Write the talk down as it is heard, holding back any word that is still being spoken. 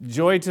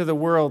Joy to the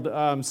world.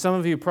 Some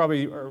of you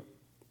probably are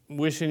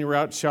wishing you were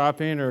out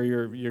shopping, or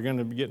you're going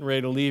to be getting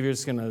ready to leave. You're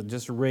just going to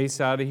just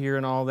race out of here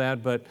and all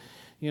that. But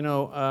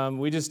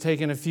we just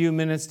taken a few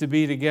minutes to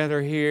be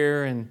together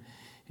here,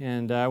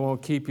 and I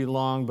won't keep you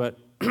long. But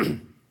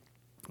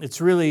it's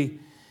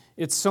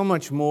so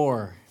much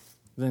more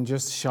than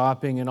just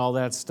shopping and all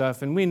that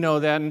stuff, and we know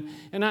that.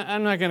 And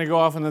I'm not going to go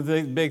off on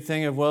the big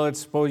thing of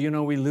it's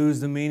we lose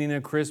the meaning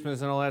of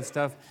Christmas and all that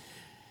stuff.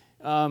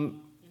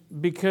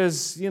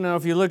 Because,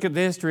 if you look at the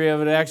history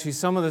of it, actually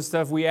some of the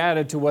stuff we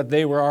added to what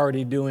they were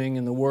already doing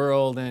in the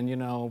world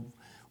and,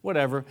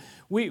 whatever.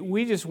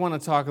 We just want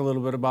to talk a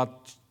little bit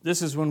about,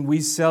 this is when we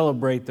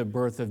celebrate the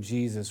birth of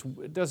Jesus.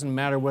 It doesn't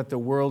matter what the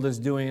world is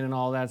doing and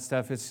all that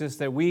stuff. It's just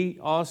that we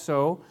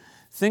also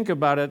think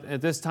about it at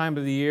this time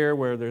of the year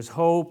where there's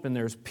hope and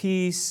there's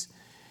peace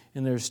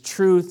and there's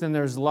truth and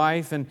there's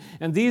life. And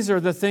these are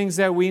the things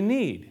that we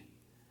need.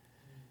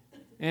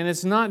 And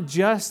it's not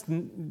just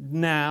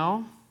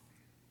now,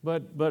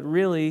 but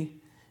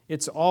really,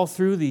 it's all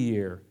through the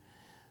year.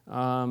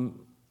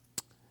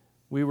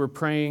 We were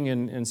praying,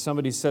 and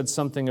somebody said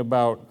something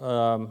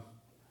about,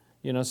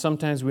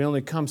 sometimes we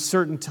only come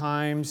certain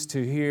times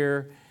to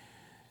hear.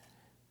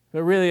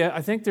 But really,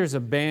 I think there's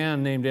a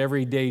band named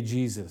Everyday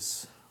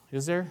Jesus.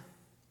 Is there?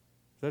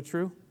 Is that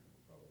true?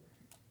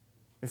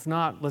 If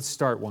not, let's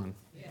start one.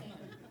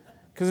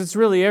 Because it's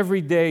really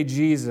Everyday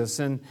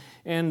Jesus. And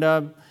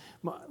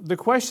the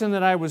question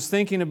that I was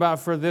thinking about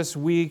for this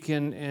week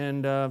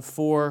and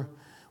for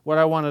what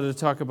I wanted to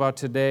talk about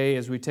today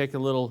as we take a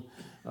little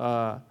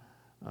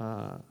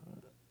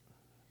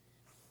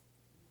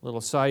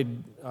aside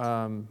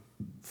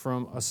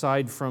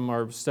from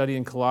our study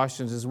in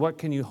Colossians is, what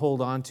can you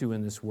hold on to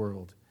in this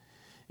world?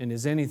 And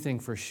is anything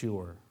for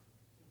sure?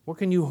 What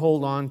can you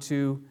hold on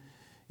to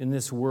in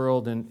this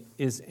world, and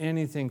is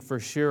anything for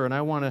sure? And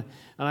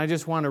I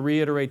just want to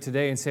reiterate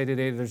today and say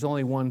today, there's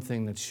only one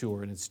thing that's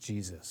sure, and it's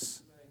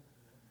Jesus.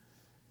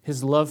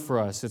 His love for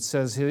us. It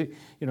says,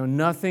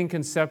 nothing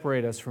can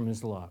separate us from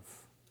His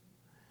love.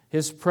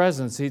 His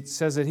presence, it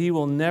says that He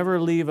will never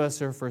leave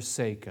us or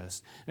forsake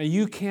us. Now,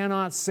 you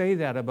cannot say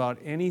that about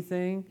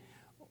anything.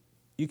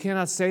 You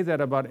cannot say that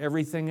about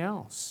everything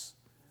else,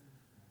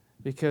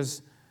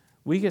 because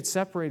we get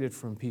separated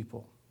from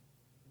people.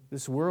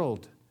 This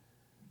world.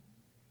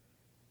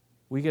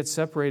 We get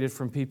separated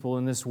from people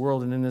in this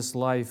world and in this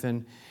life.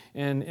 And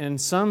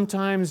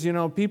sometimes,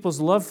 people's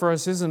love for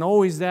us isn't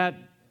always that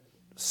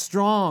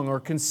strong or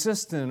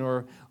consistent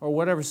or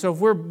whatever. So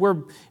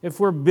if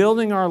we're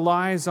building our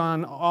lives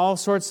on all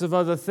sorts of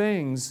other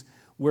things,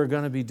 we're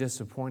going to be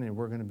disappointed.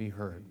 We're going to be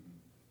hurt.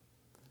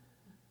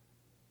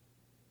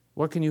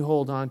 What can you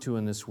hold on to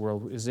in this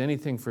world? Is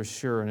anything for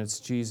sure? And it's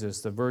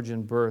Jesus, the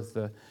virgin birth,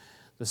 the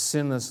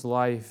sinless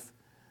life.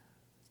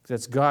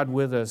 That's God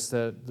with us,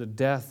 the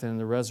death and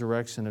the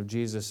resurrection of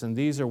Jesus. And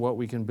these are what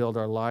we can build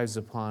our lives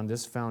upon,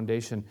 this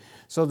foundation.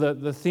 So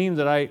the theme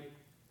that I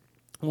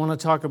want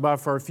to talk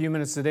about for a few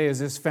minutes today is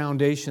this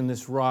foundation,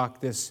 this rock,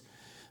 this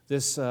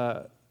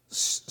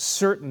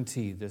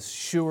certainty, this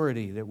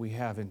surety that we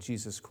have in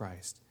Jesus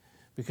Christ.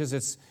 Because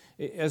it's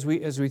as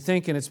we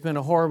think, and it's been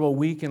a horrible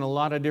week in a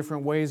lot of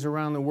different ways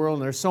around the world,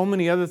 and there's so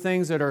many other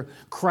things that are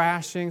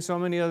crashing, so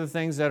many other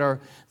things that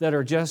are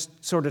just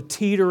sort of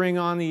teetering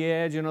on the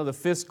edge. The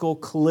fiscal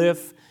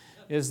cliff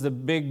is the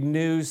big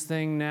news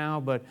thing now,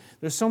 but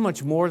there's so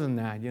much more than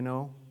that,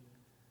 And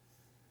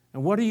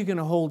what are you going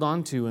to hold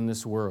on to in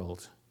this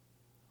world?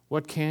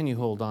 What can you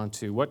hold on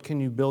to? What can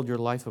you build your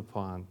life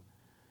upon?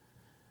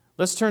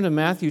 Let's turn to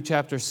Matthew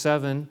chapter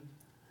 7.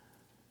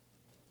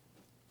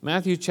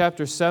 Matthew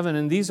chapter 7,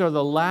 and these are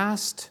the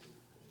last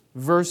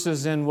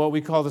verses in what we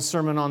call the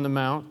Sermon on the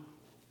Mount,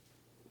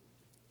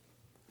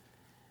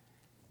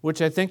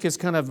 which I think is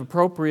kind of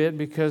appropriate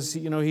because,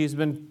 he's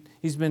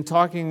been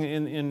talking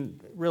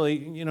in really,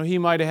 he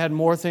might have had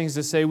more things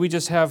to say. We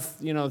just have,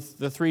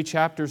 the 3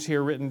 chapters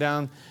here written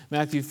down,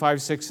 Matthew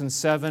 5, 6, and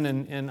 7,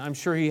 and I'm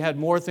sure he had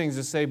more things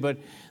to say, but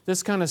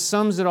this kind of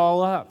sums it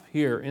all up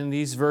here in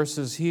these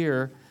verses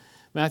here.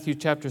 Matthew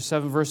chapter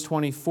 7, verse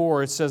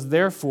 24, it says,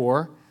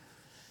 "Therefore,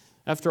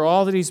 after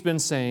all that he's been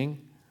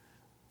saying,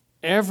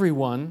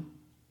 everyone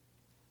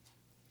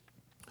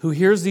who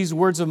hears these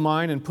words of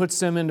mine and puts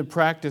them into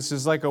practice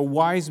is like a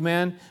wise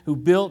man who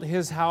built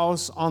his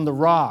house on the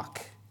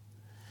rock.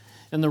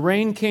 And the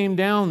rain came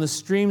down, the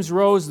streams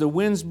rose, the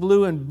winds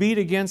blew and beat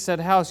against that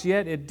house,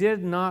 yet it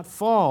did not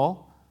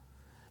fall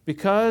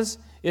because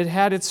it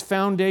had its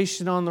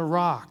foundation on the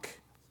rock.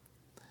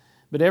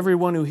 But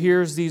everyone who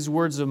hears these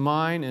words of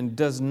mine and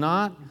does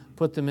not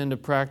put them into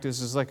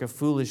practice is like a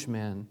foolish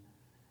man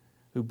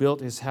who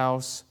built his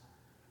house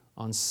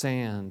on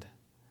sand.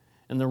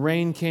 And the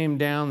rain came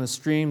down, the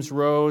streams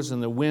rose,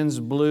 and the winds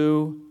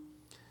blew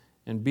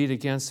and beat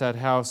against that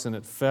house, and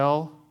it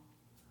fell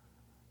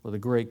with a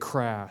great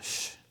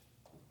crash."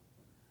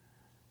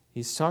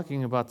 He's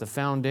talking about the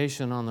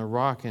foundation on the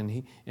rock,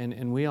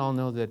 and we all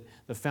know that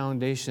the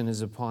foundation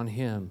is upon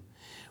Him.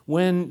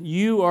 When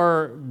you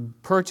are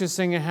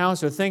purchasing a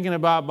house or thinking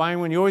about buying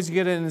one, you always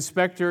get an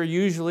inspector.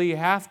 Usually you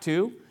have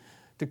to.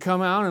 to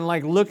come out and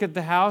like look at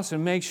the house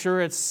and make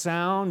sure it's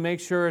sound, make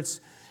sure it's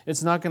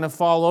not going to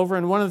fall over.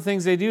 And one of the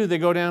things they do, they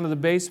go down to the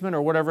basement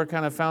or whatever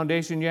kind of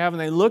foundation you have,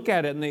 and they look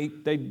at it and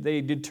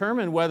they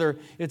determine whether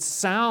it's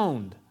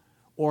sound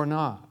or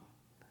not.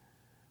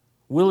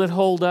 Will it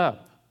hold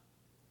up?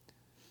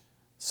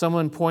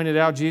 Someone pointed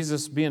out,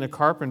 Jesus being a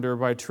carpenter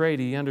by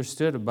trade, he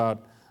understood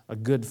about a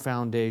good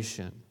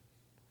foundation.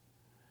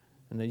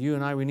 And that you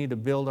and I, we need to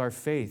build our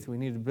faith. We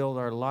need to build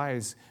our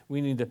lives. We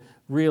need to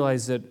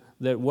realize that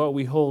what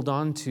we hold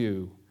on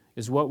to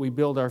is what we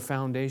build our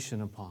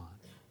foundation upon.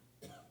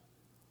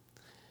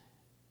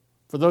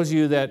 For those of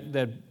you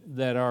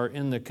that are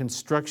in the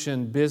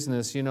construction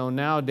business, you know,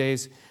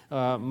 nowadays,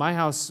 my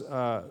house,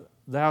 the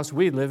house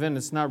we live in,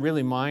 it's not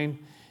really mine.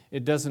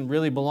 It doesn't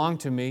really belong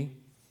to me.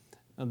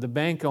 The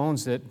bank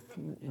owns it,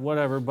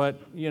 whatever, but,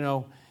 you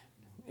know,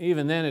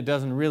 even then it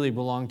doesn't really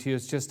belong to you.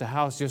 It's just a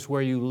house just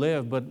where you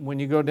live. But when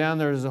you go down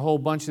there, there's a whole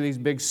bunch of these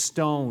big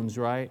stones,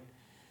 right?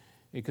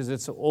 Because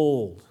it's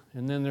old.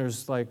 And then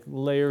there's like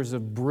layers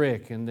of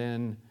brick, and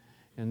then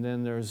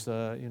there's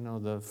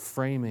the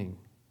framing.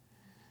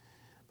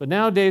 But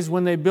nowadays,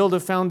 when they build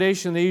a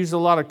foundation, they use a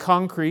lot of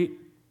concrete,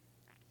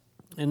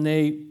 and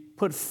they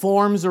put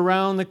forms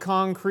around the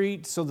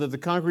concrete so that the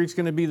concrete's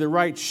going to be the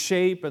right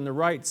shape and the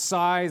right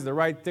size, the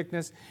right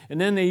thickness. And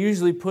then they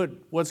usually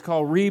put what's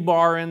called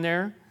rebar in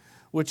there,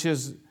 which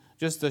is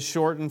just a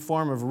shortened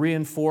form of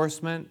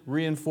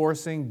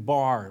reinforcing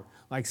bar,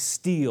 like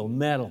steel,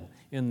 metal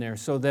in there,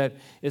 so that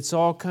it's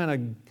all kind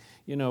of,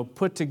 you know,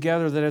 put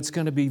together that it's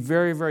going to be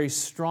very, very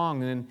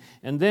strong.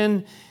 And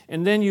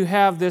then you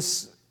have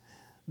this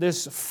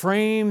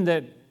frame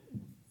that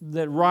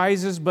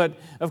rises, but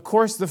of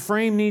course the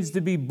frame needs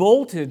to be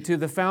bolted to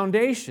the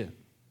foundation,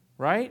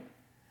 right?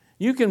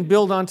 You can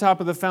build on top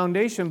of the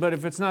foundation, but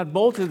if it's not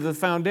bolted to the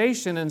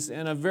foundation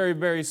and a very,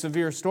 very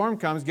severe storm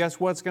comes, guess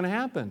what's going to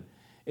happen?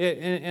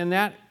 And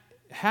that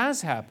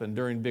has happened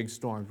during big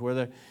storms,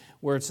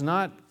 where it's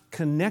not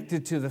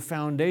connected to the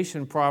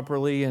foundation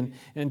properly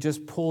and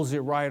just pulls it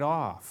right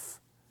off.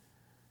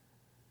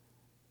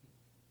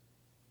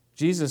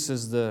 Jesus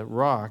is the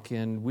rock,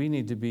 and we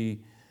need to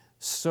be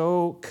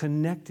so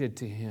connected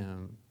to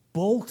Him,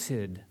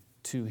 bolted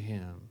to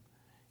Him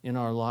in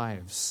our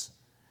lives.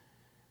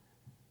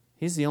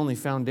 He's the only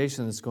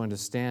foundation that's going to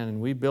stand,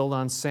 and we build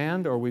on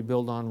sand or we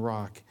build on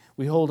rock.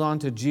 We hold on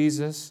to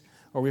Jesus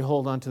or we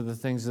hold on to the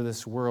things of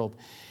this world.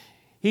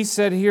 He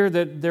said here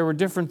that there were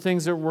different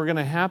things that were going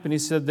to happen. He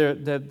said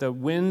that the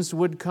winds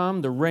would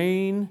come, the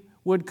rain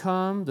would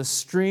come, the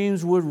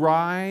streams would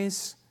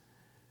rise.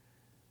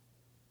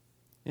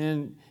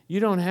 And you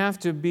don't have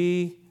to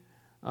be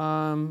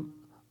a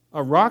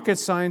rocket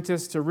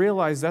scientist to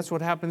realize that's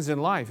what happens in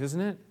life,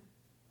 isn't it?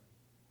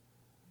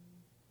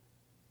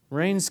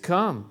 Rains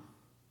come.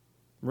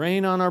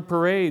 Rain on our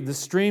parade. The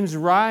streams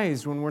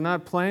rise when we're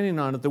not planning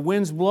on it. The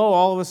winds blow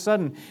all of a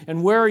sudden.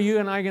 And where are you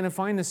and I going to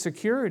find the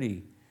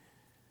security?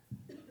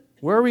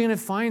 Where are we going to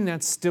find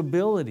that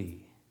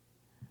stability?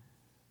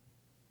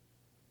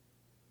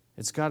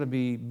 It's got to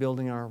be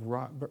building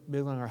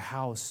our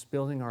house,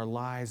 building our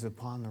lives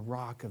upon the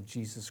rock of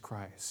Jesus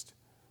Christ.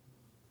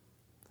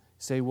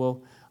 Say,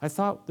 well, I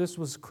thought this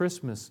was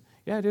Christmas.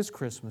 Yeah, it is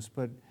Christmas,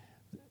 but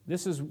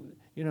this is,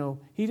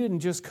 He didn't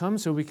just come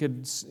so we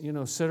could,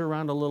 sit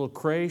around a little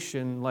creche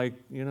and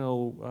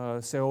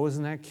say, oh,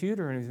 isn't that cute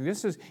or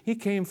anything. He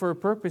came for a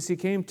purpose. He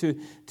came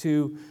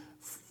to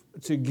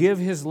give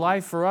His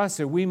life for us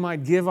that we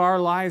might give our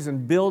lives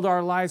and build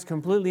our lives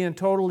completely and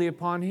totally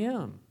upon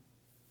Him.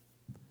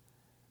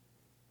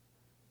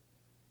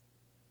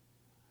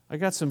 I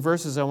got some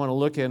verses I want to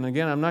look at, and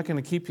again, I'm not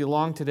going to keep you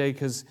long today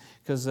because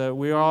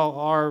we all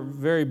are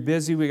very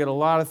busy. We got a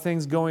lot of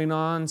things going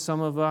on,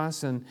 some of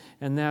us, and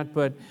that.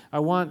 But I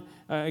want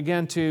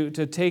again to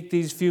take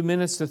these few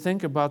minutes to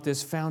think about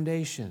this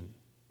foundation.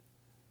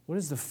 What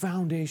is the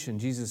foundation?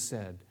 Jesus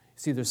said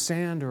it's either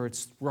sand or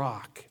it's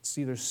rock. It's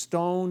either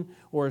stone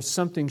or it's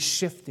something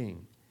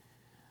shifting,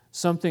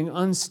 something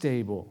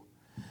unstable.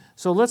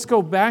 So let's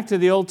go back to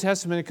the Old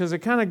Testament because it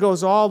kind of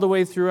goes all the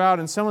way throughout,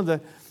 and some of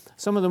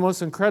the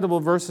most incredible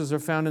verses are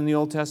found in the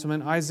Old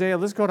Testament. Isaiah,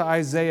 let's go to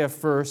Isaiah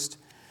first.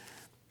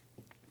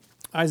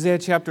 Isaiah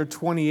chapter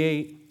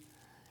 28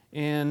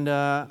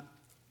 and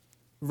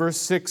verse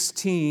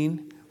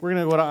 16. We're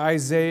going to go to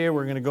Isaiah,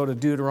 we're going to go to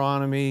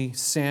Deuteronomy,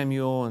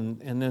 Samuel,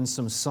 and then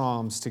some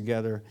Psalms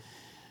together.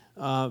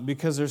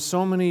 Because there's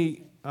so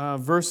many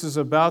verses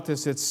about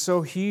this, it's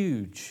so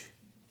huge.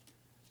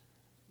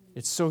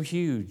 It's so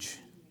huge.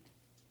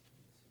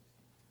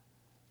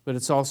 But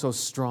it's also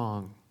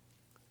strong.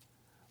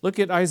 Look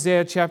at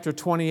Isaiah chapter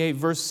 28,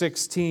 verse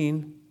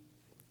 16.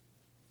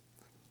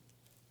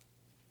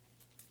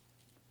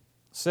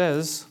 It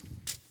says,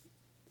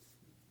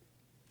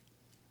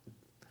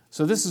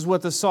 so this is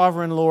what the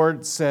sovereign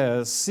Lord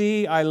says.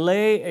 See, I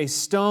lay a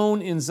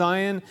stone in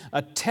Zion,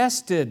 a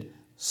tested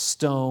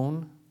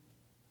stone,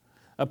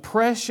 a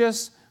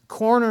precious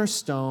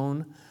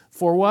cornerstone,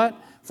 for what?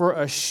 For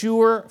a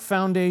sure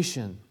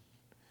foundation.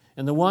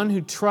 And the one who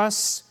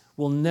trusts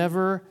will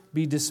never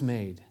be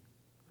dismayed.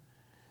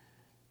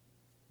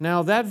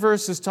 Now, that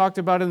verse is talked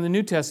about in the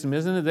New Testament,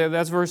 isn't it?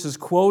 That verse is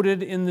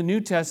quoted in the New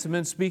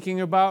Testament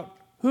speaking about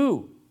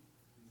who?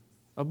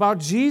 About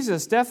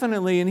Jesus,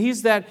 definitely. And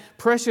He's that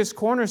precious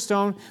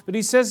cornerstone. But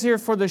He says here,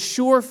 for the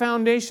sure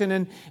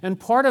foundation. And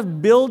part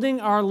of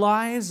building our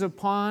lives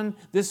upon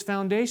this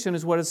foundation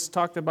is what is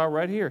talked about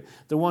right here.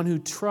 The one who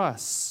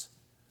trusts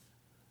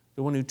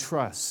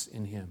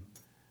in Him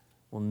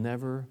will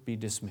never be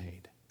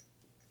dismayed.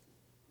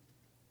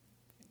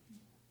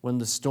 When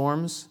the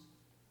storms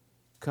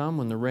come,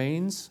 when the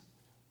rains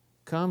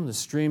come, the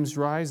streams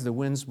rise, the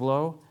winds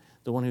blow,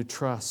 the one who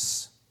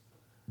trusts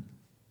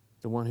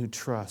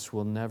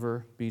will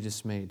never be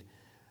dismayed.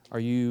 Are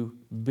you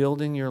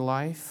building your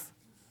life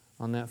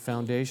on that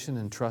foundation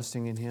and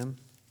trusting in Him?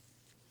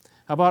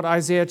 How about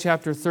Isaiah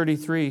chapter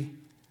 33?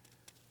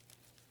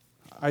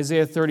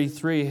 Isaiah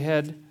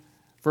 33,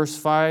 verse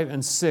 5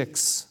 and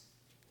 6.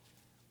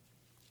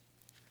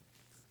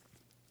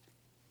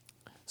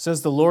 It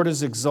says, the Lord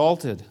is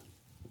exalted,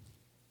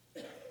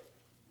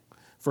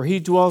 for He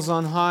dwells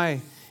on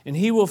high, and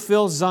He will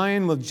fill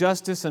Zion with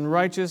justice and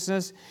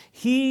righteousness.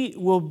 He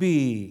will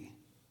be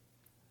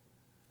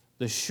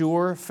the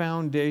sure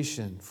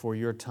foundation for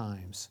your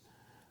times,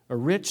 a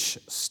rich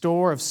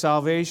store of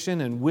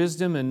salvation and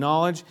wisdom and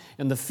knowledge,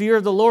 and the fear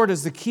of the Lord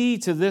is the key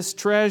to this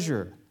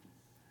treasure.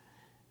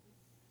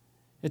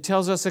 It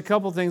tells us a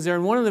couple things there.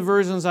 In one of the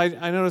versions I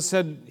noticed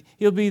said,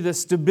 He'll be the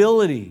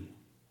stability,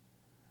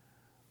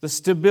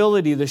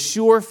 the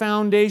sure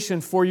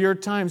foundation for your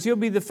times. He'll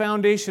be the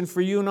foundation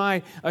for you and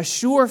I, a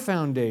sure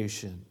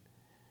foundation.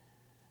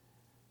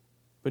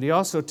 But He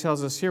also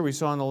tells us here, we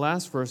saw in the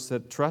last verse,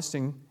 that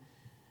trusting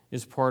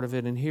is part of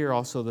it. And here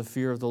also the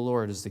fear of the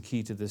Lord is the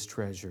key to this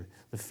treasure.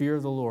 The fear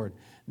of the Lord,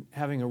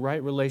 having a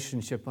right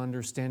relationship,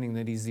 understanding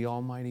that He's the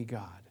Almighty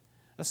God.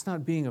 That's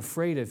not being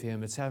afraid of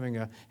Him. It's having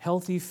a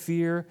healthy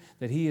fear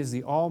that He is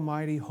the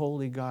Almighty,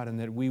 holy God, and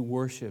that we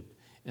worship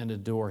and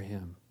adore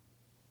Him.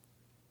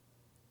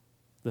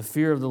 The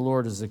fear of the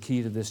Lord is the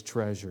key to this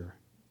treasure.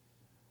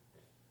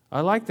 I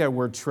like that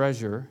word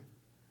treasure.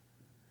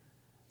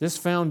 This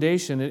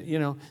foundation,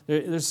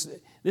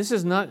 this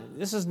is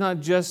not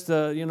just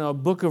a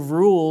book of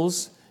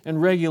rules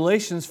and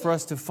regulations for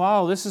us to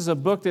follow. This is a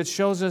book that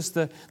shows us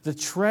the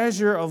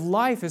treasure of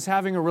life is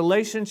having a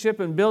relationship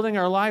and building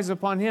our lives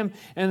upon Him.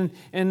 And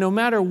no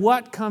matter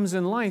what comes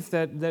in life,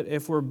 that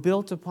if we're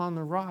built upon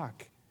the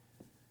rock,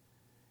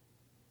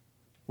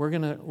 we're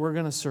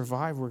gonna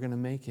survive. We're gonna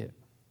make it.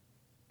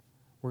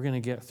 We're going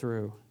to get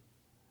through.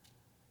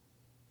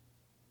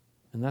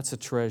 And that's a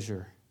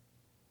treasure.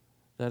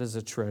 That is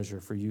a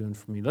treasure for you and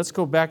for me. Let's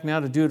go back now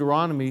to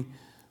Deuteronomy,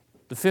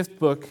 the 5th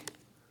book,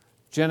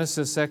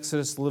 Genesis,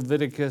 Exodus,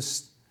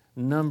 Leviticus,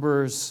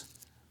 Numbers,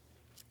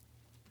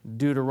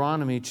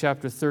 Deuteronomy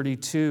chapter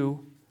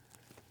 32.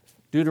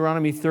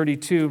 Deuteronomy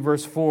 32,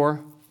 verse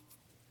 4.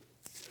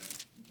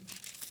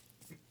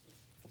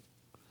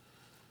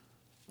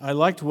 I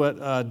liked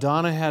what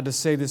Donna had to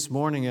say this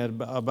morning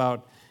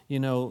about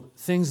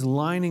things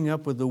lining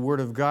up with the Word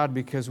of God,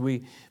 because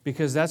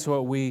that's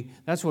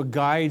what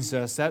guides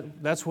us.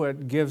 That's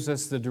what gives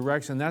us the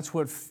direction. That's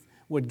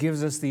what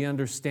gives us the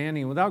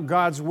understanding. Without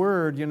God's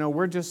Word,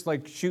 we're just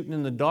like shooting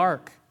in the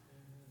dark.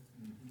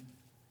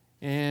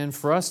 And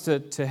for us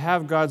to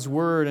have God's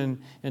Word and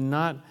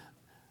not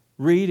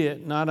read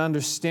it, not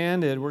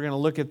understand it, we're going to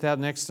look at that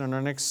next in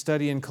our next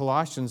study in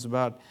Colossians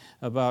about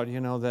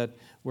that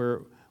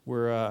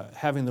we're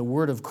having the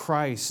Word of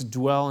Christ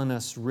dwell in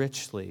us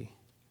richly.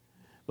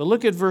 But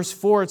look at verse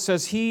 4. It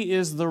says, He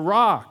is the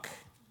rock.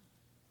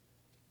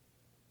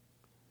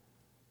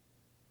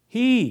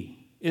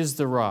 He is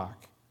the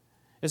rock.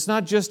 It's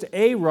not just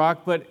a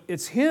rock, but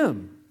it's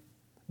Him.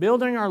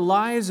 Building our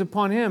lives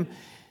upon Him.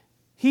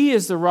 He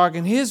is the rock,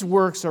 and His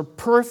works are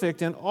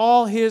perfect, and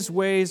all His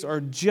ways are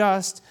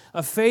just.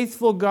 A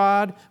faithful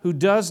God who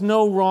does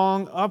no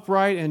wrong,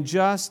 upright and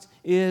just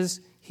is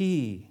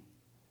He.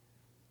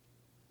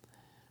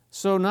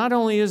 So not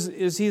only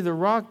is He the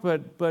rock,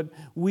 but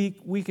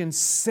we can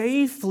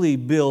safely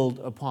build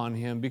upon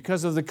Him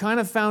because of the kind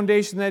of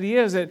foundation that He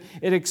is. It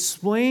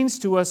explains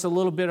to us a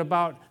little bit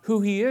about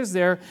who He is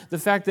there, the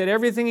fact that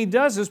everything He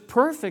does is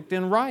perfect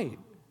and right.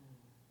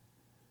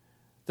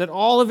 That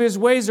all of His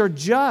ways are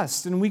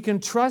just, and we can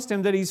trust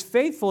Him that He's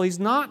faithful. He's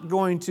not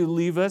going to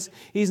leave us.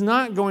 He's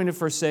not going to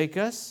forsake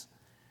us.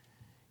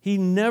 He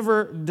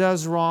never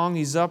does wrong.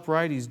 He's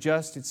upright. He's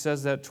just. It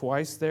says that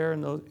twice there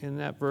in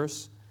that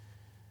verse.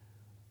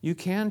 You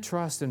can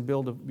trust and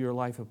build your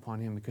life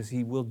upon Him because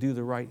He will do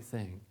the right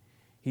thing.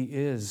 He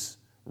is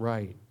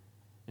right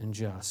and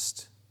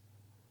just.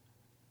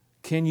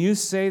 Can you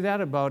say that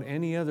about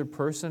any other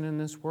person in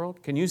this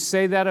world? Can you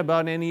say that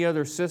about any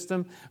other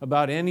system,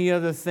 about any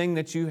other thing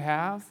that you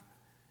have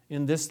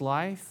in this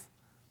life?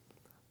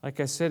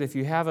 Like I said, if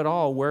you have it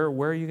all, where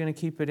are you going to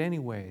keep it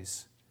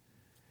anyways?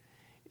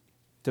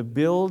 To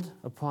build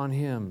upon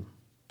Him,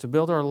 to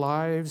build our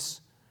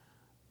lives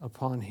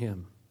upon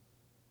Him.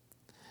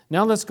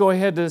 Now let's go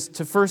ahead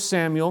to 1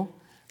 Samuel.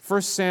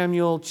 1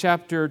 Samuel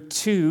chapter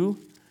 2.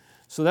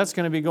 So that's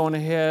going to be going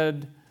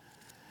ahead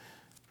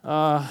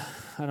I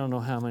don't know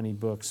how many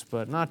books,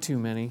 but not too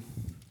many.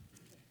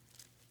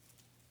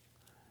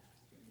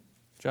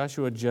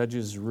 Joshua,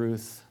 Judges,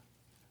 Ruth,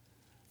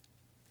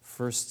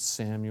 1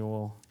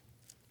 Samuel,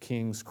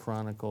 Kings,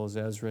 Chronicles,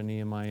 Ezra,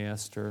 Nehemiah,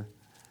 Esther.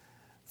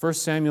 1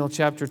 Samuel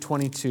chapter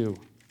 22.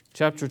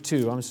 Chapter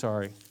 2, I'm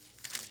sorry.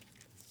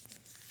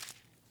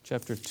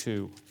 Chapter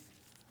 2.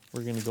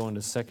 We're going to go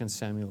into 2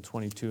 Samuel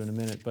 22 in a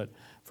minute. But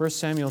 1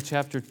 Samuel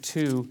chapter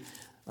 2,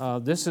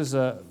 this is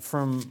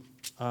from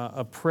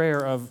a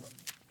prayer of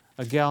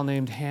a gal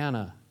named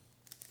Hannah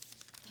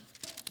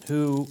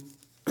who,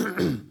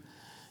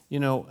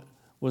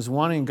 was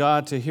wanting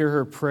God to hear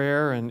her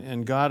prayer,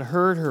 and God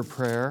heard her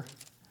prayer.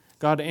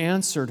 God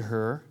answered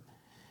her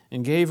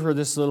and gave her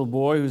this little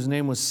boy whose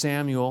name was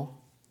Samuel.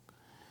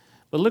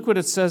 But look what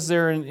it says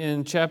there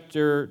in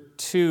chapter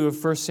 2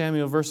 of 1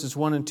 Samuel, verses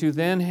 1 and 2.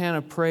 Then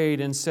Hannah prayed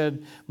and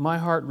said, "My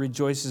heart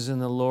rejoices in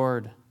the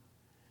Lord.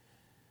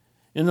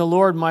 In the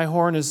Lord my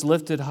horn is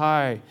lifted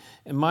high,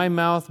 and my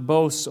mouth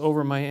boasts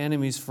over my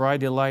enemies, for I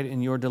delight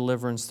in your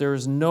deliverance. There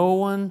is no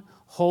one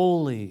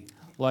holy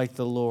like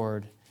the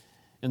Lord,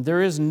 and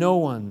there is no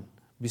one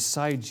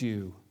beside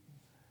you,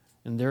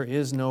 and there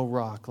is no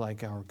rock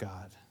like our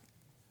God."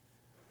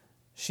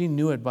 She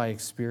knew it by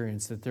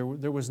experience that there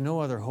was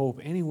no other hope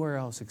anywhere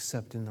else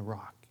except in the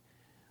rock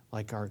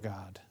like our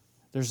God.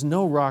 There's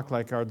no rock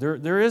like our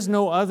God. There is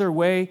no other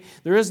way.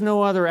 There is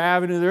no other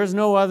avenue. There is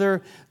no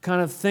other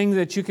kind of thing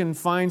that you can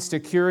find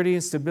security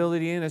and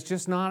stability in. It's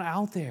just not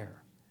out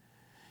there.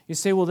 You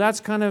say, well, that's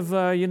kind of,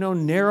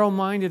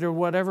 narrow-minded or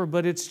whatever,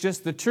 but it's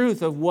just the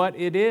truth of what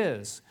it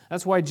is.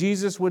 That's why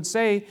Jesus would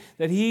say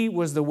that He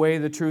was the way,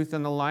 the truth,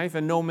 and the life,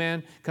 and no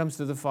man comes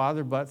to the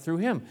Father but through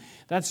Him.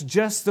 That's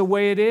just the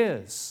way it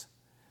is.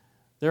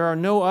 There are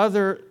no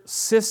other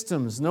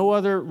systems, no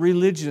other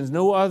religions,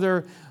 no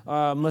other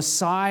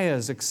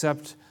messiahs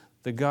except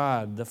the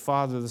God, the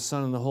Father, the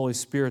Son, and the Holy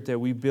Spirit that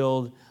we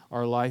build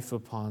our life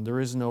upon. There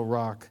is no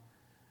rock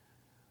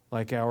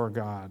like our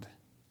God.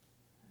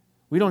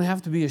 We don't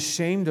have to be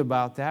ashamed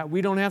about that.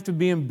 We don't have to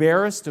be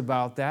embarrassed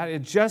about that.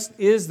 It just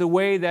is the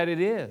way that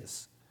it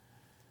is.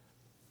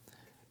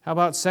 How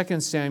about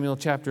 2 Samuel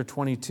chapter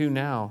 22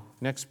 now?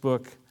 Next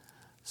book,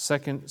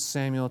 2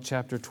 Samuel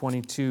chapter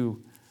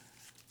 22.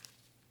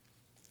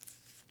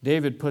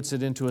 David puts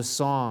it into a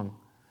song.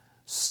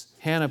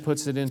 Hannah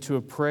puts it into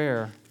a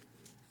prayer.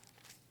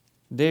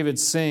 David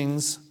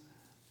sings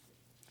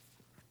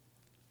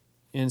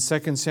in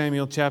 2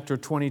 Samuel chapter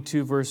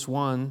 22, verse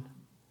 1.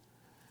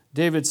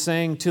 David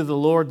sang to the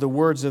Lord the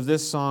words of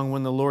this song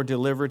when the Lord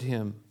delivered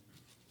him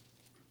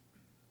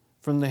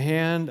from the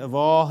hand of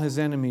all his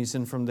enemies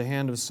and from the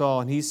hand of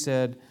Saul. And he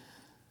said,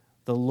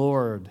 "The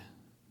Lord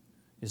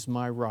is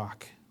my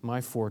rock,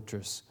 my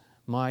fortress,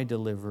 my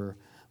deliverer.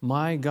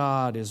 My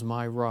God is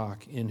my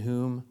rock, in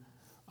whom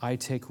I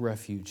take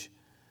refuge,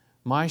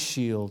 my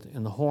shield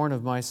and the horn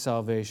of my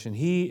salvation.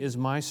 He is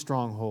my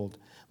stronghold,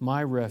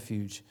 my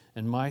refuge,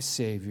 and my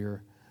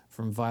Savior.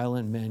 From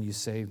violent men you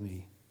save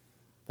me."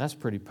 That's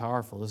pretty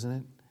powerful, isn't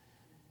it?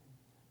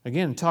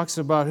 Again, it talks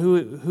about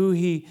who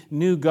he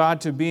knew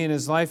God to be in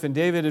his life. And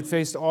David had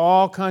faced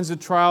all kinds of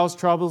trials,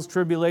 troubles,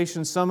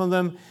 tribulations. Some of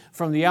them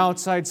from the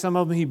outside, some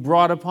of them he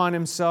brought upon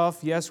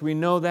himself. Yes, we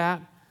know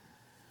that.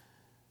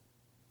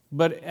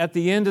 But at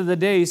the end of the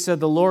day, he said,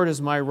 "The Lord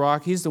is my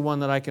rock." He's the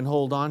one that I can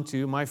hold on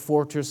to, my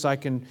fortress I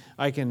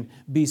can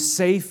be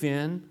safe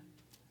in,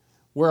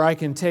 where I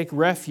can take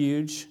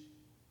refuge,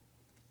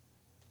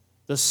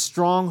 the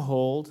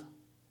stronghold.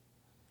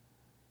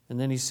 And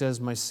then he says,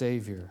 "My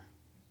Savior."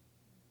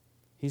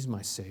 He's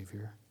my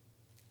Savior.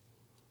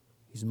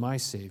 He's my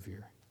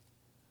Savior.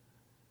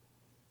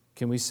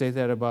 Can we say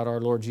that about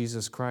our Lord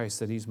Jesus Christ,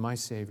 that He's my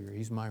Savior,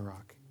 He's my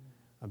rock?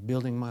 I'm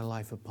building my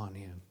life upon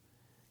Him.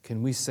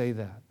 Can we say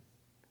that?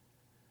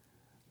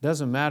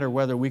 Doesn't matter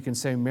whether we can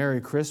say Merry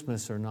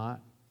Christmas or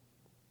not.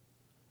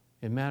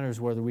 It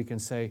matters whether we can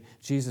say,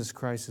 Jesus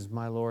Christ is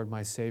my Lord,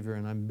 my Savior,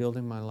 and I'm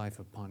building my life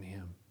upon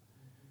Him.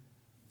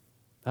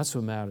 That's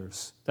what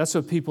matters. That's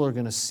what people are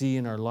going to see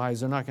in our lives.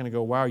 They're not going to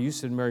go, "Wow, you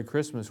said Merry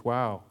Christmas.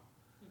 Wow.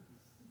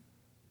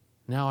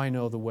 Now I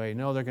know the way."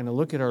 No, they're going to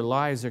look at our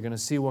lives. They're going to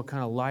see what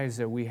kind of lives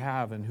that we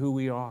have and who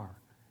we are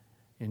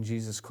in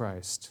Jesus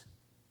Christ.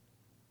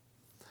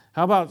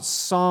 How about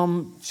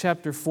Psalm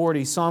chapter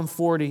 40? Psalm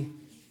 40.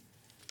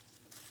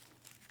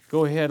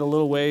 Go ahead a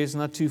little ways,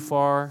 not too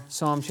far.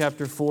 Psalm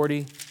chapter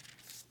 40.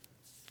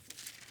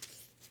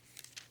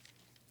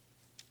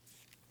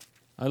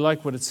 I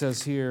like what it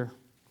says here.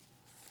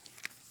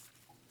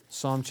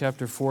 Psalm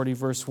chapter 40,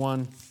 verse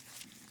 1.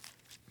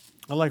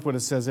 I like what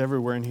it says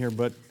everywhere in here,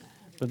 but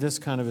this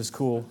kind of is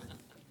cool.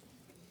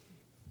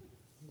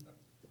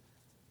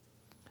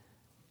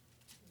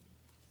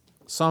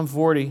 Psalm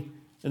 40,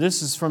 and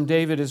this is from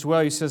David as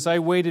well. He says, "I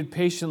waited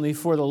patiently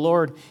for the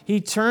Lord. He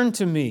turned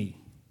to me,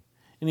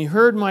 and He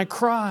heard my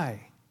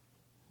cry."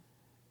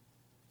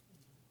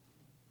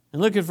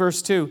 And look at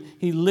verse 2.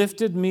 "He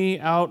lifted me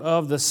out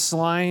of the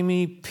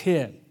slimy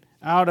pit,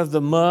 out of the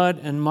mud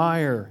and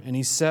mire, and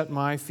He set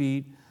my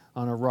feet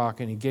on a rock,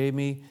 and He gave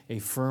me a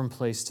firm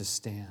place to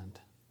stand.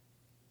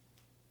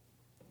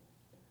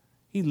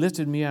 He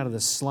lifted me out of the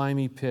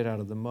slimy pit, out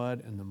of the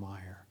mud and the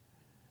mire.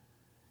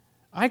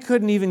 I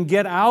couldn't even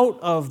get out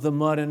of the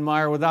mud and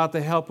mire without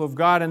the help of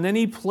God. And then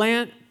He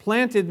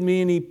planted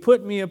me and He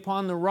put me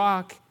upon the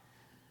rock.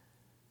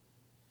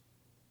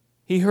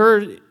 He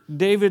heard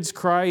David's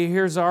cry. He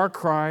hears our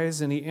cries,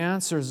 and He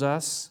answers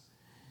us.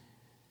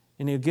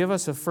 And He'll give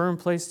us a firm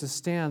place to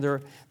stand.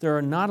 There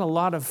are not a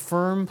lot of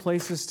firm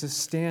places to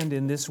stand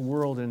in this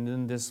world and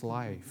in this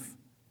life.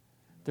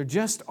 There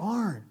just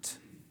aren't.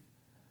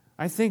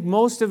 I think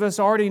most of us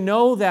already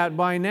know that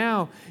by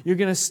now. You're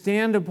going to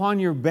stand upon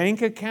your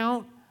bank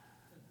account.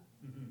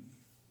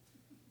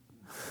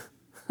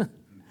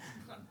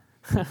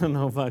 I don't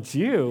know about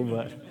you,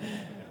 but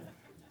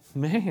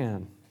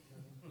man.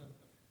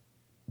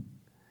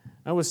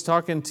 I was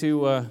talking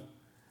to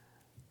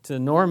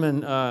Norman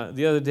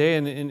the other day,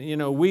 and you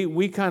know,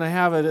 we kind of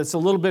have it. It's a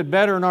little bit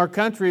better in our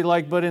country,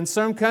 but in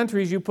some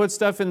countries you put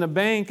stuff in the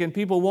bank and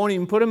people won't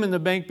even put them in the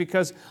bank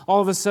because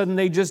all of a sudden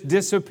they just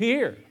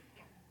disappear.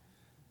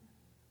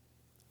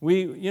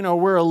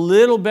 We're a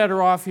little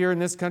better off here in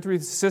this country.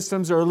 The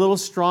systems are a little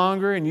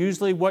stronger, and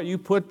usually what you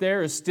put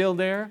there is still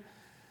there.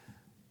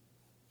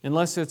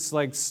 Unless it's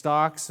like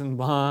stocks and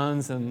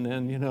bonds, and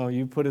then,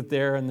 you put it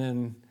there, and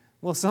then,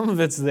 well, some of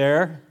it's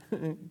there.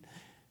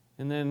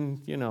 And then,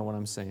 you know what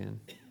I'm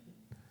saying.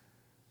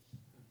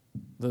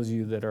 Those of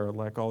you that are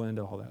like all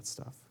into all that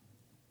stuff.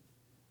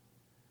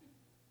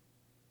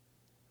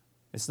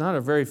 It's not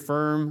a very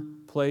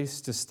firm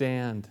place to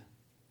stand.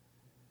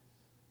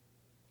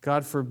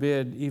 God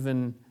forbid,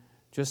 even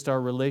just our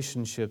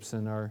relationships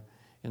and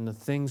the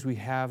things we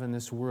have in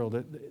this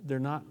world, they're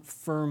not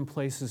firm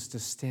places to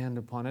stand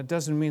upon. It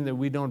doesn't mean that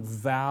we don't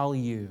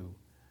value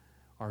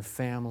our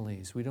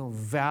families. We don't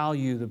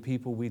value the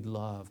people we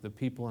love, the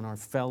people in our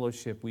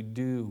fellowship. We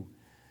do.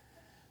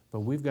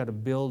 But we've got to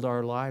build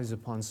our lives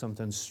upon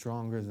something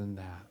stronger than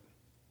that.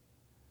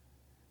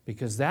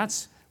 Because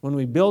that's when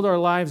we build our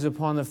lives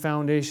upon the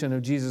foundation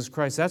of Jesus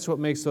Christ, that's what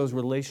makes those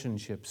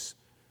relationships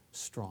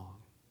strong.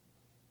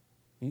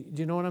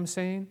 Do you know what I'm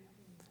saying?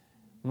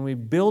 When we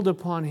build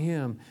upon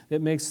Him,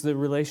 it makes the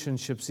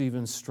relationships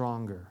even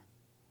stronger.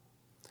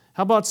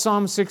 How about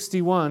Psalm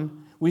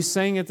 61? We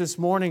sang it this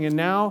morning, and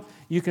now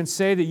you can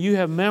say that you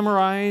have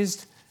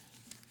memorized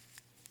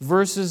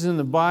verses in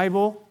the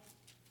Bible.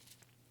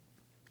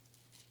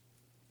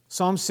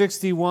 Psalm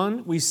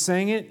 61, we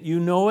sang it,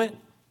 you know it,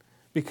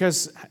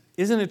 because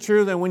isn't it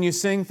true that when you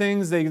sing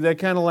things, they're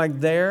kind of like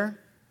there?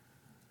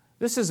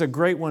 This is a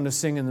great one to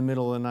sing in the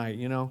middle of the night,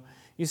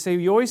 You say,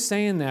 you're always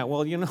saying that.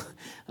 Well,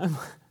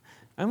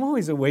 I'm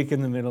always awake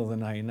in the middle of the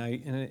night.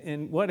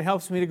 And what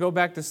helps me to go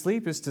back to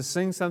sleep is to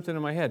sing something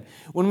in my head.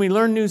 When we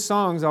learn new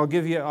songs,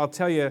 I'll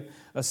tell you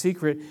a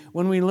secret.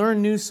 When we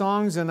learn new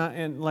songs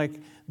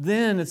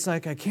then it's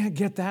like I can't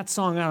get that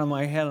song out of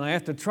my head, and I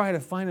have to try to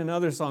find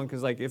another song,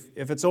 because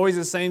if it's always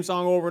the same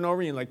song over and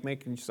over, you're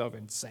making yourself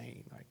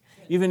insane,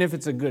 even if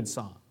it's a good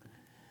song.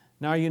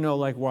 Now you know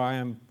why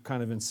I'm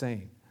kind of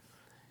insane.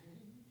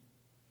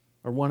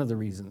 Or one of the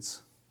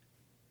reasons.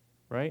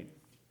 Right?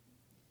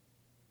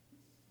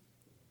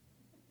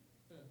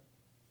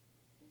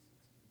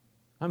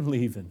 I'm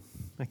leaving.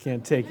 I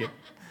can't take it.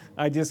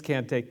 I just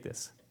can't take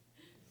this.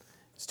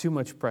 It's too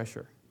much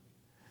pressure.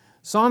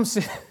 Psalm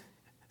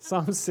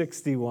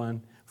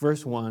 61,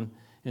 verse 1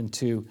 and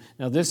 2.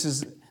 Now this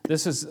is the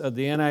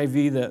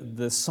NIV.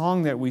 The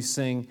song that we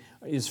sing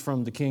is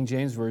from the King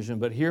James Version.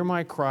 But hear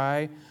my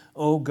cry,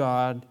 O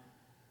God,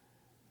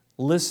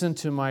 listen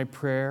to my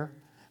prayer.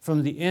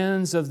 From the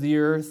ends of the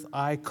earth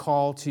I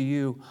call to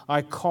you.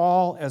 I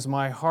call as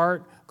my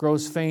heart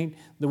grows faint,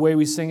 the way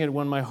we sing it,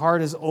 when my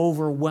heart is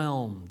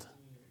overwhelmed.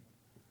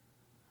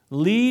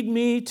 Lead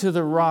me to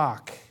the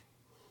rock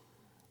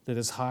that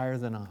is higher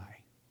than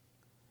I.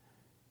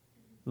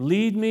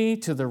 Lead me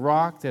to the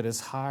rock that is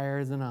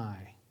higher than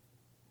I.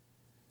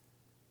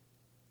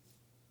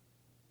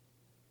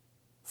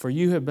 For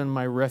you have been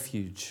my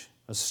refuge,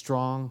 a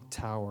strong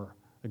tower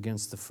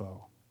against the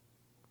foe.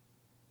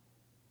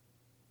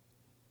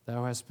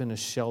 Thou hast been a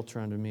shelter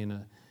unto me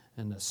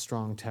and a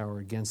strong tower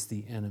against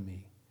the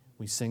enemy.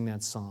 We sing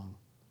that song.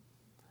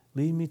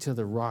 Lead me to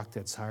the rock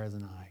that's higher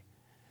than I.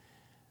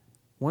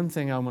 One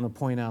thing I want to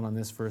point out on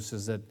this verse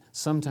is that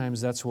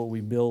sometimes that's what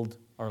we build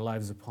our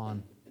lives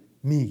upon.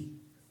 Me.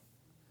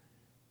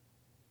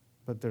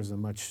 But there's a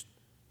much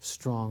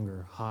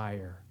stronger,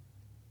 higher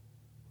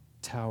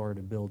tower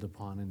to build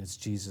upon, and it's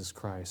Jesus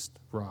Christ,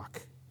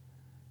 rock.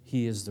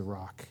 He is the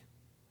rock.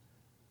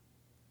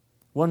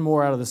 One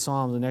more out of the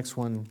Psalm, the next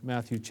one,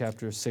 Matthew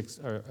chapter 6,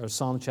 or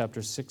Psalm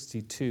chapter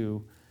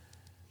 62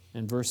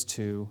 and verse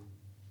 2.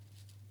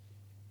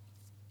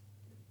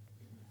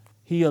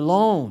 He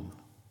alone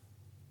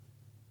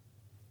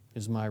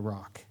is my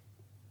rock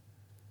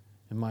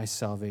and my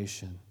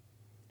salvation.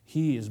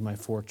 He is my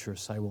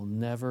fortress. I will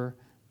never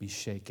be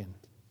shaken.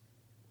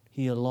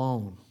 He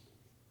alone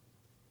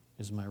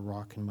is my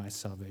rock and my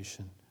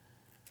salvation.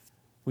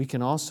 We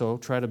can also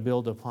try to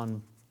build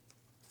upon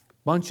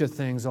Bunch of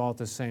things all at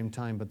the same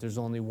time, but there's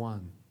only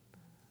one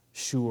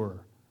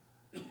sure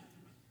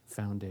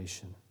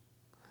foundation.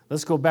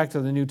 Let's go back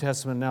to the New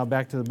Testament now,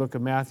 back to the book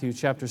of Matthew,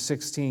 chapter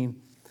 16.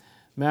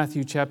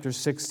 Matthew chapter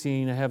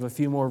 16. I have a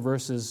few more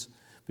verses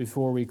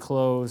before we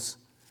close.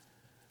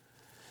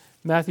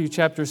 Matthew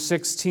chapter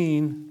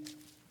 16.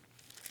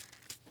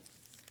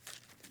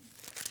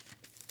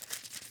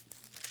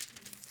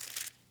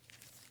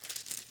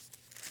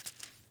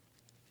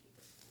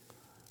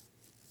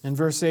 In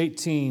verse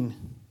 18,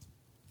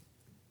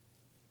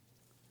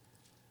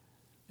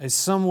 a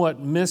somewhat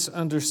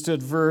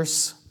misunderstood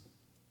verse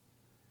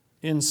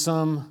in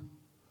some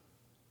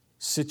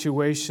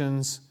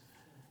situations.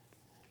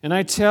 And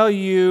I tell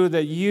you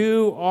that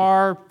you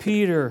are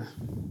Peter,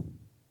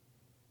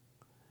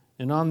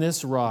 and on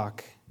this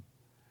rock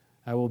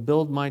I will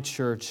build my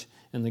church,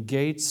 and the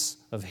gates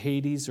of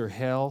Hades or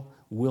hell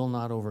will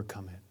not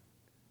overcome it.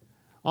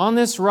 On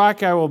this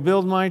rock I will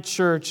build my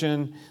church,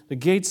 and the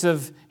gates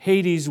of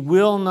Hades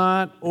will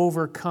not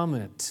overcome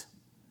it.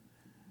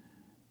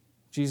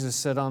 Jesus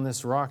said on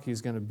this rock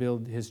He's going to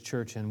build His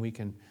church, and we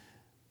can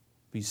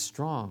be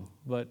strong.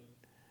 But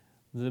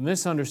the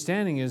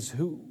misunderstanding is,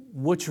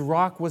 which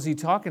rock was He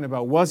talking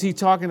about? Was He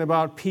talking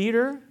about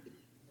Peter?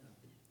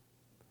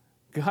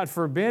 God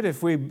forbid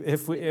if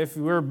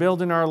we're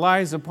building our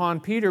lives upon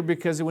Peter,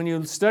 because when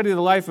you study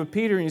the life of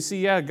Peter and you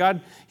see,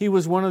 God, he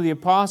was one of the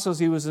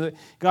apostles.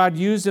 God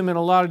used him in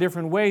a lot of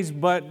different ways,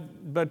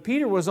 but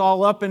Peter was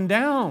all up and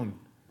down.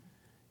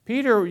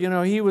 Peter,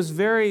 he was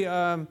very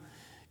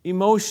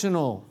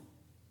emotional,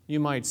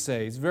 you might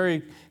say. He's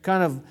very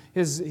kind of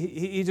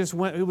he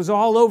was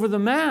all over the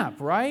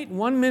map, right?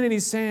 One minute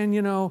he's saying,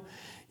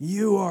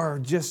 you are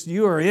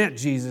it,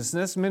 Jesus.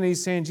 And this minute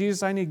he's saying,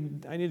 Jesus, I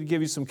need to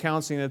give you some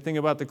counseling. That thing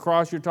about the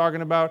cross you're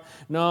talking about,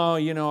 no,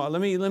 let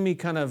me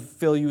kind of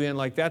fill you in,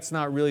 like that's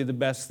not really the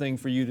best thing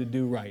for you to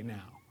do right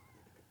now.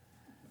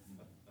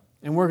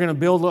 And we're going to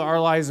build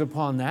our lives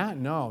upon that?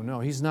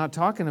 No, he's not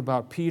talking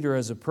about Peter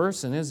as a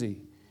person, is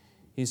he?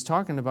 He's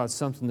talking about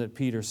something that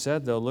Peter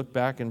said, though. Look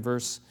back in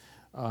verse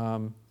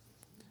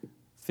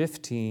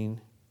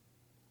 15.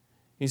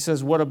 He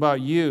says, what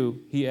about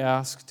you? He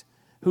asked.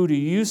 Who do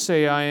you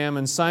say I am?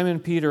 And Simon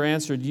Peter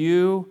answered,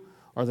 you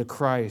are the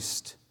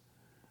Christ,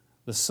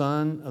 the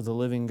Son of the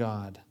living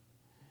God.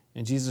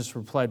 And Jesus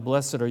replied,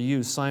 blessed are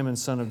you, Simon,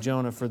 son of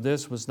Jonah, for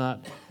this was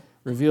not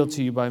revealed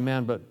to you by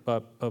man,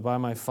 but by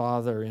my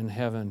Father in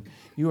heaven.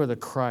 You are the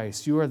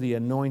Christ. You are the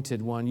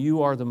anointed one.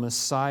 You are the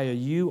Messiah.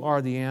 You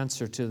are the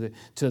answer to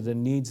the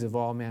needs of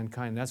all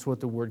mankind. That's what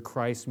the word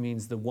Christ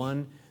means, the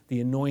one, the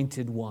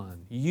anointed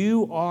one.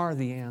 You are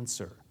the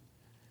answer.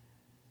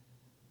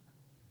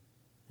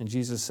 And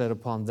Jesus said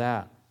upon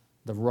that,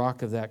 the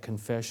rock of that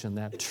confession,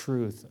 that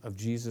truth of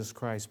Jesus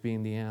Christ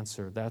being the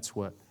answer, that's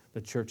what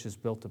the church is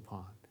built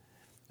upon.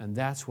 And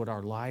that's what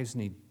our lives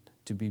need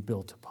to be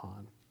built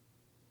upon.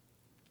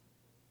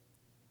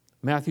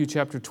 Matthew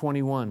chapter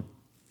 21.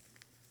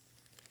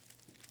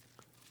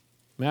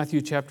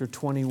 Matthew chapter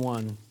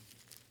 21,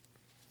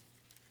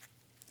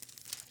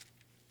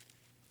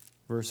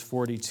 verse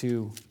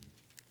 42.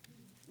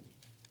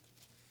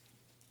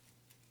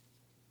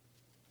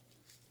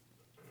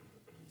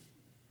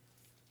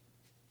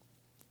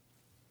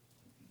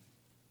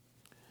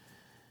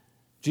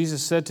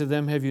 Jesus said to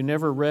them, have you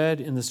never read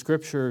in the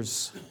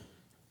Scriptures,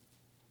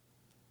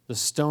 the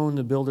stone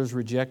the builders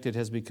rejected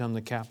has become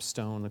the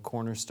capstone, the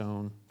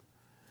cornerstone.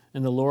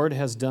 And the Lord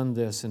has done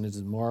this, and it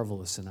is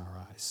marvelous in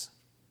our eyes.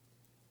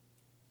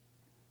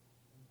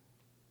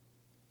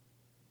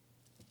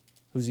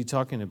 Who's he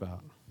talking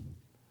about?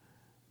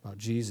 About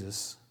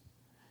Jesus.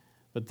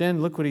 But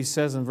then look what he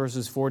says in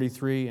verses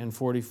 43 and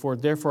 44.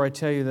 Therefore I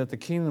tell you that the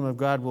kingdom of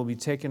God will be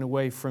taken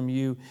away from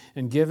you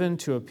and given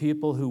to a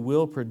people who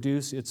will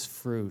produce its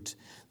fruit.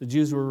 The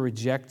Jews were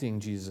rejecting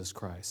Jesus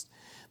Christ.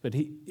 But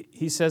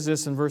he says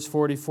this in verse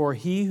 44,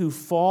 he who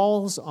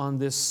falls on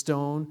this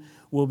stone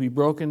will be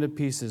broken to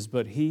pieces,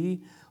 but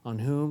he on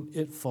whom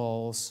it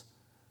falls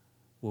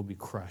will be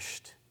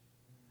crushed.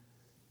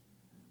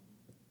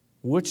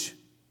 Which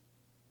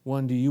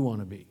one do you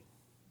want to be?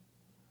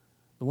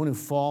 The one who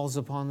falls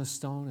upon the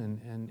stone?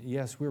 And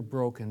yes, we're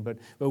broken, but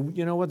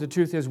you know what? The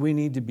truth is we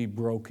need to be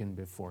broken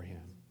before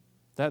Him.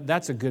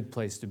 That's a good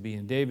place to be.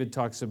 And David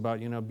talks about,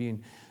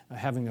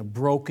 having a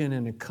broken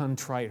and a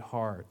contrite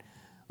heart.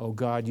 Oh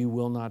God, you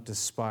will not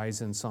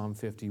despise in Psalm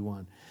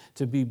 51.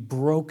 To be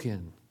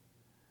broken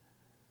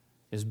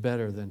is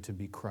better than to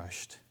be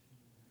crushed.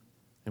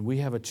 And we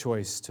have a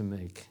choice to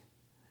make,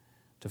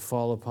 to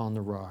fall upon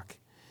the rock.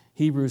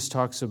 Hebrews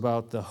talks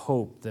about the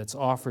hope that's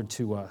offered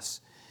to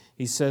us.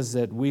 He says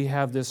that we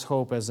have this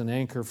hope as an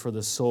anchor for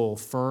the soul,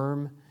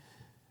 firm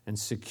and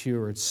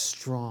secure. It's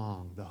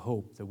strong, the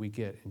hope that we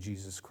get in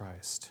Jesus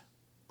Christ.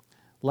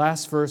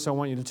 Last verse I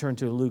want you to turn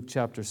to Luke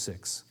chapter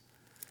 6.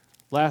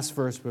 Last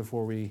verse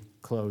before we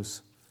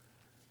close.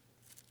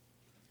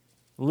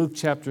 Luke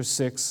chapter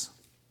 6,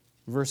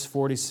 verse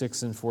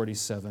 46 and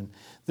 47.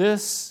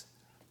 These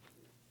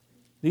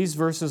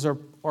verses are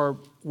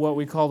what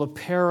we call the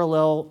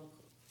parallel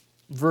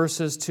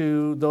verses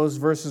to those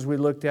verses we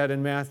looked at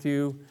in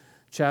Matthew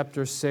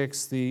chapter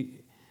 6, the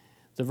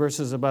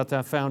verses about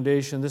that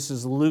foundation. This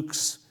is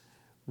Luke's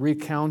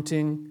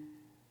recounting.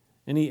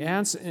 And he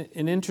adds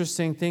an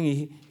interesting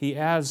thing. He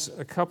adds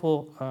a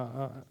couple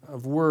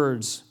of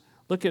words.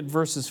 Look at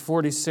verses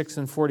 46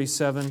 and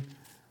 47.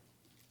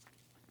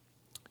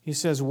 He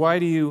says, "Why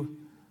do you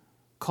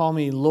call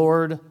me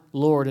Lord,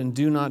 Lord, and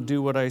do not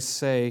do what I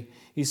say?"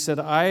 He said,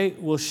 "I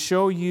will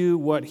show you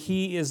what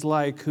he is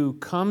like who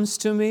comes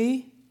to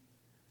me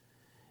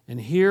and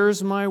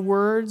hears my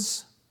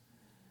words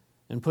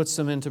and puts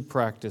them into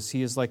practice.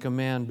 He is like a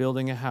man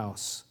building a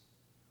house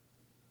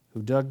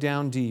who dug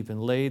down deep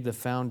and laid the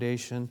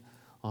foundation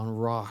on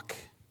rock.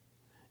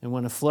 And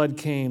when a flood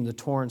came, the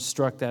torrent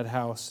struck that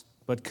house,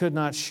 but could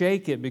not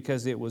shake it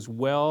because it was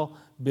well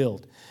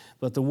built.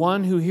 But the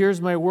one who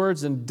hears my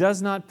words and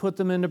does not put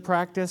them into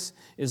practice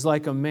is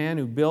like a man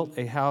who built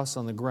a house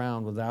on the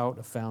ground without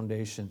a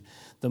foundation.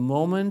 The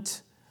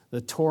moment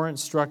the torrent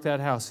struck that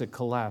house, it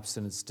collapsed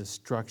and its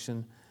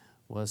destruction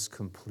was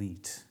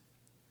complete."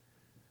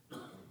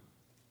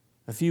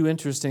 A few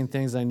interesting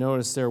things I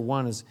noticed there.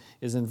 One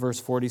is in verse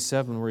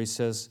 47 where he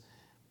says,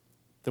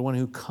 "The one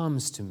who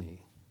comes to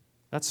me."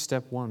 That's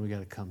step one. We got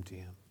to come to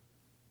him.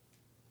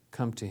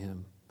 Come to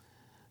him.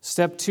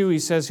 Step two, he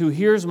says, "Who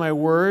hears my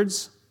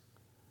words."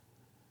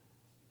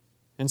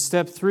 And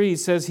step three, he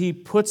says he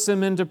puts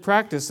them into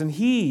practice. And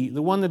he,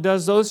 the one that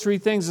does those three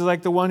things, is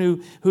like the one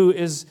who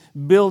is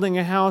building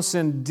a house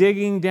and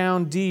digging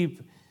down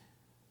deep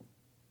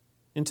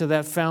into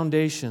that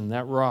foundation,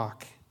 that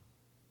rock.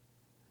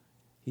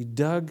 He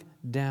dug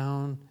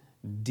down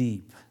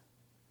deep.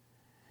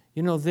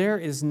 You know, there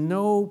is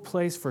no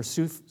place for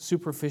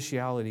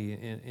superficiality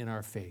in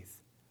our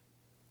faith.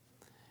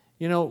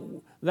 You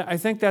know, I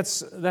think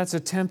that's a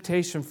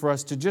temptation for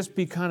us to just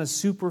be kind of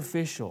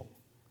superficial,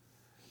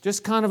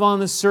 just kind of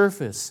on the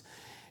surface.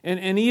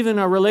 And even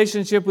our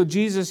relationship with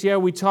Jesus, yeah,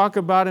 we talk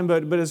about him,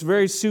 but it's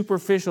very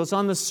superficial. It's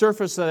on the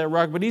surface of that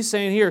rock. But he's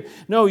saying here,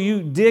 no,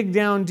 you dig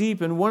down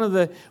deep. And one of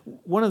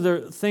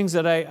the things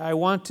that I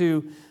want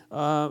to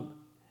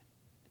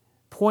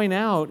point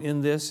out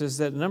in this is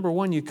that, number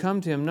one, you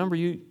come to him. Number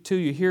two,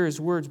 you hear his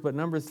words. But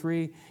number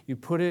three, you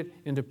put it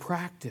into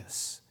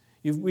practice.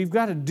 We've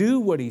got to do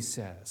what he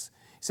says.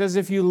 He says,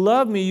 "If you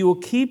love me, you will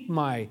keep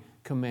my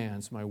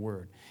commands," my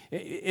word.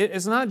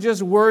 It's not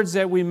just words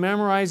that we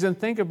memorize and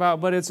think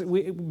about, but it's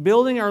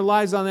building our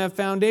lives on that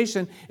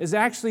foundation is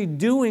actually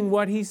doing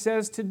what he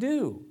says to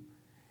do.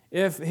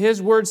 If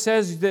his word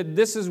says that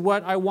this is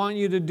what I want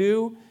you to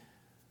do,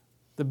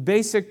 the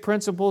basic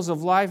principles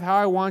of life, how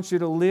I want you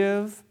to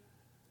live,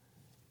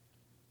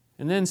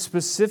 and then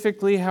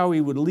specifically how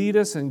he would lead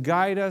us and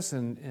guide us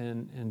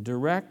and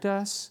direct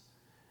us,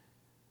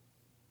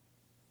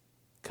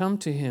 come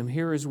to him,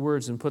 hear his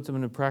words, and put them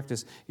into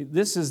practice.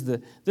 This is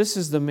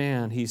the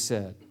man, he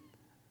said,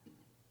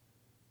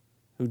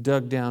 who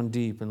dug down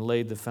deep and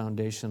laid the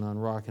foundation on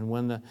rock. And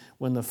when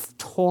the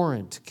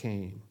torrent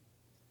came,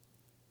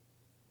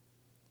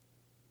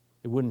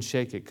 it wouldn't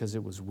shake it because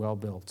it was well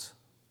built.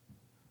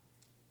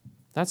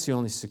 That's the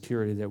only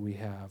security that we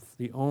have,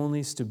 the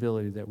only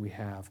stability that we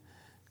have,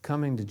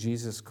 coming to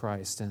Jesus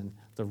Christ and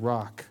the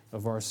rock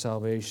of our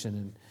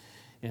salvation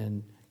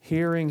and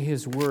hearing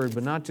his word,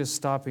 but not just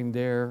stopping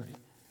there,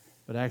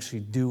 but actually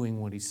doing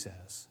what he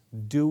says.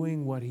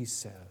 Doing what he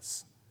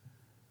says.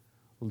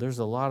 Well, there's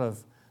a lot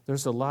of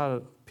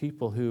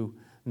people who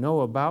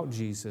know about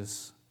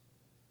Jesus,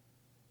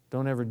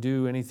 don't ever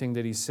do anything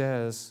that he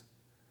says.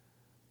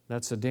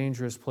 That's a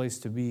dangerous place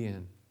to be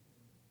in.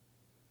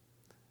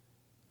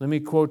 Let me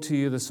quote to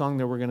you the song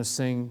that we're going to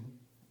sing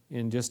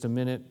in just a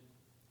minute.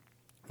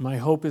 "My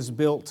hope is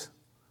built,"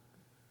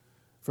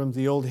 from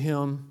the old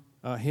hymn.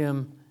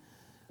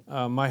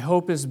 My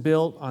hope is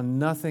built on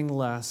nothing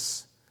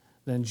less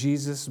than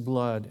Jesus'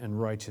 blood and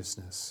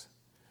righteousness.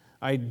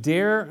 I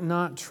dare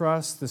not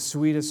trust the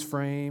sweetest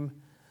frame,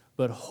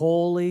 but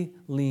wholly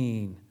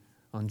lean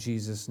on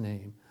Jesus'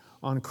 name.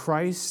 On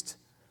Christ,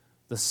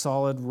 the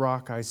solid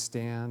rock I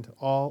stand.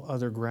 All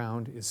other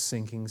ground is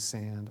sinking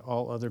sand.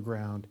 All other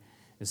ground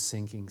is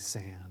sinking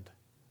sand.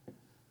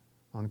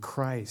 On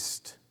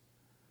Christ,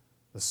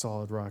 the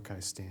solid rock I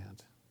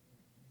stand.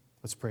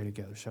 Let's pray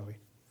together, shall we?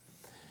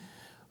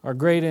 Our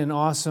great and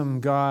awesome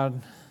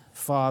God,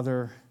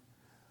 Father,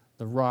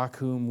 the rock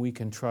whom we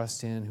can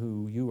trust in,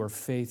 who you are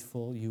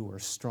faithful, you are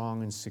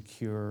strong and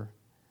secure.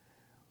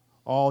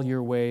 All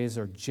your ways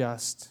are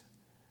just,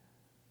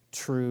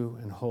 true,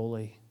 and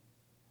holy.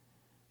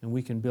 And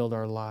we can build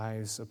our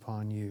lives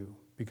upon you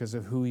because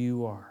of who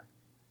you are.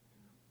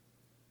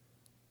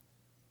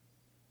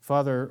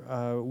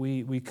 Father,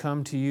 we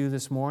come to you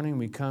this morning.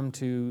 We come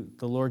to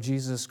the Lord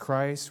Jesus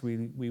Christ.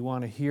 We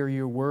want to hear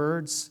your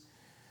words.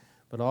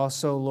 But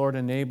also, Lord,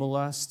 enable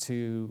us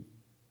to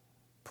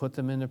put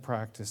them into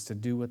practice, to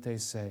do what they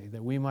say,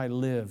 that we might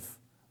live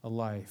a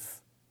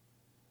life,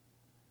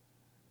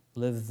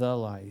 live the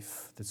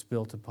life that's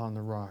built upon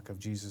the rock of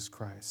Jesus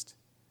Christ.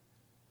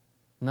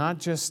 Not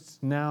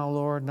just now,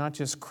 Lord, not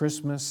just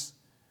Christmas,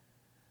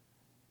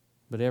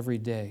 but every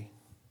day.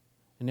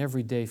 an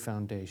everyday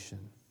foundation,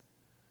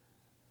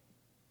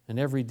 an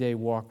everyday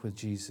walk with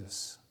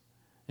Jesus,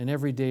 an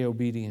everyday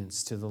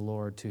obedience to the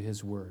Lord, to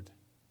His Word.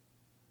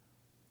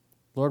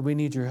 Lord, we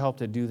need your help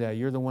to do that.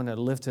 You're the one that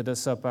lifted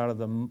us up out of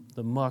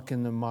the muck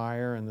and the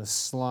mire and the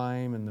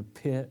slime and the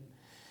pit.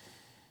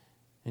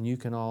 And you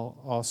can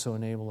also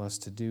enable us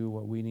to do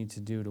what we need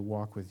to do to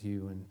walk with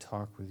you and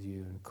talk with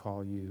you and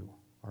call you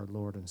our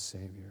Lord and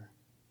Savior.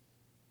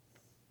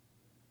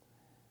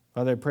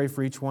 Father, I pray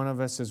for each one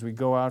of us as we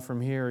go out from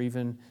here,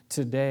 even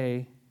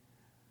today,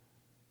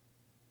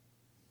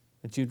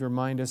 that you'd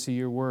remind us of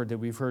your word that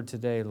we've heard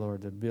today,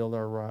 Lord, to build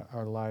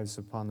our lives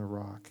upon the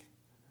rock,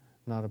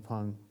 not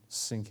upon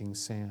sinking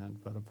sand,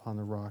 but upon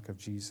the rock of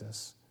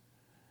Jesus,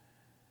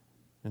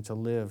 and to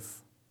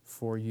live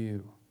for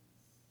you.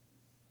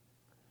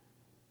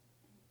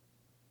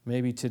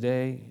 Maybe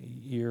today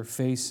you're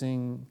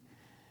facing,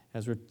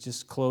 as we're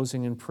just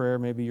closing in prayer,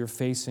 maybe you're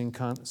facing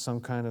some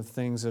kind of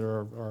things that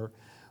are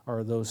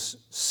those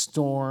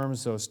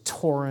storms, those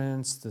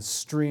torrents, the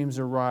streams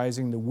are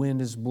rising, the wind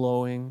is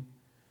blowing.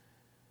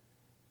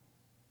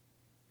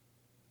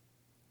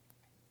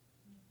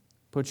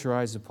 Put your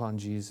eyes upon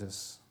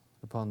Jesus,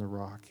 upon the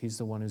rock. He's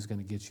the one who's going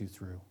to get you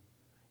through.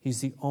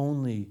 He's the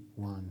only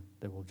one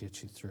that will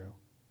get you through.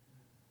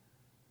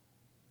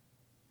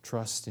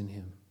 Trust in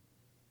Him.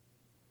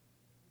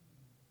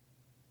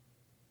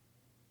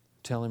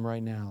 Tell Him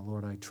right now,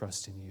 Lord, I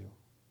trust in you.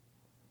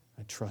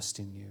 I trust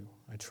in you.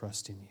 I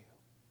trust in you.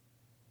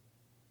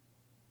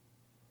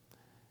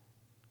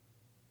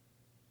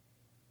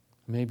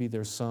 Maybe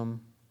there's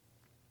some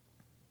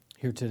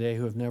here today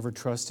who have never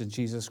trusted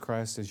Jesus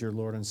Christ as your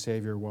Lord and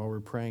Savior. While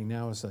we're praying,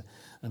 now is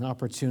an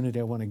opportunity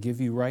I want to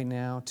give you right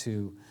now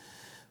to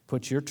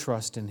put your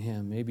trust in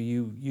Him. Maybe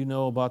you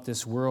know about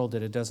this world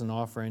that it doesn't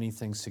offer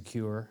anything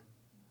secure.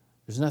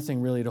 There's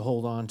nothing really to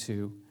hold on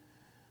to.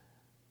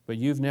 But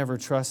you've never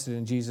trusted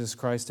in Jesus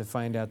Christ to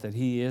find out that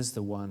He is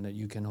the one that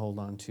you can hold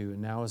on to.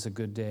 And now is a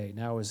good day.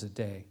 Now is a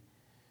day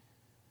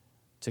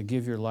to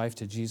give your life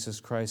to Jesus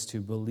Christ, to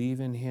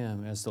believe in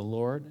Him as the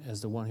Lord,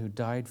 as the one who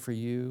died for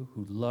you,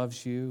 who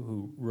loves you,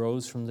 who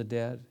rose from the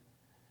dead.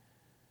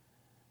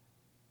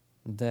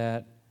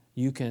 That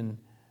you can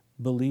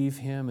believe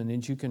Him and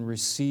that you can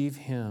receive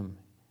Him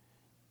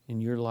in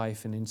your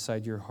life and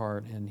inside your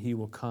heart, and He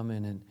will come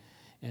in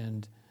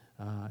and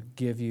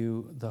give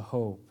you the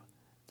hope,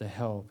 the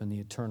help, and the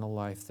eternal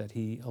life that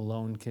He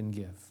alone can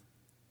give.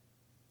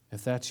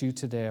 If that's you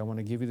today, I want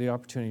to give you the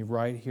opportunity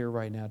right here,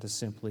 right now, to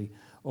simply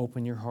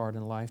open your heart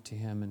and life to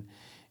Him,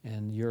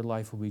 and your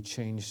life will be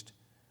changed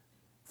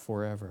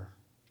forever.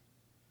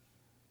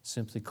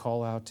 Simply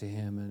call out to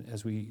Him, and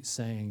as we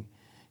sang,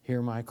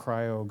 hear my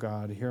cry, O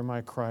God, hear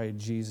my cry,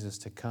 Jesus,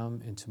 to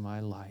come into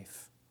my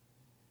life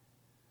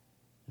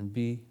and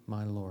be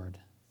my Lord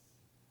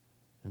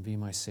and be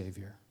my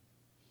Savior,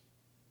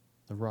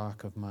 the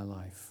rock of my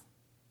life.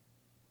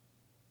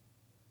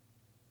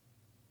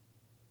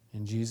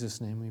 In Jesus'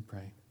 name we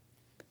pray.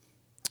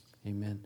 Amen.